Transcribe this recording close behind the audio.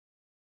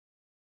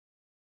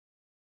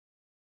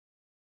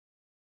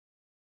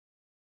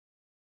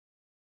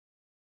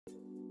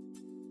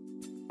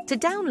To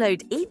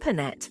download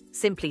EPANET,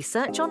 simply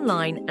search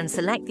online and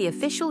select the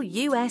official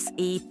US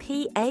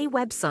EPA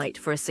website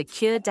for a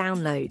secure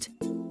download.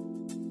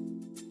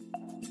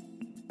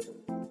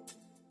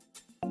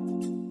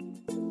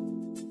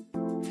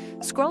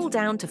 Scroll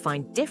down to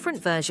find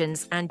different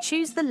versions and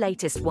choose the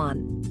latest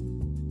one.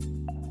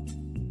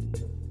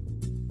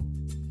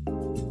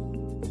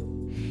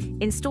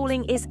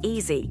 Installing is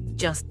easy.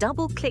 Just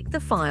double-click the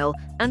file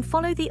and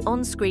follow the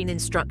on-screen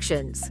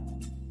instructions.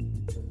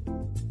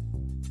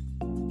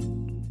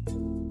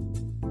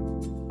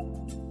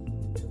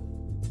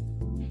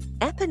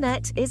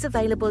 EPANET is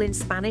available in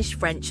Spanish,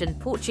 French and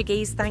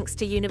Portuguese thanks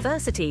to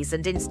universities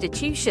and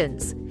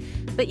institutions,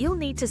 but you'll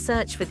need to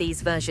search for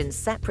these versions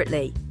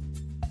separately.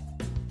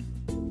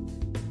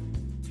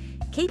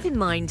 Keep in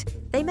mind,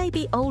 they may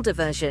be older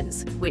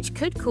versions, which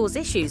could cause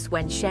issues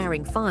when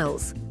sharing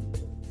files.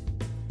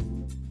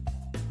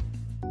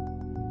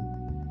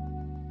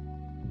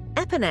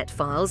 EPANET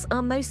files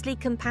are mostly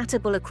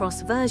compatible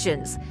across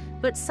versions,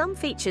 but some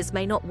features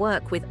may not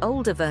work with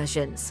older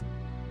versions.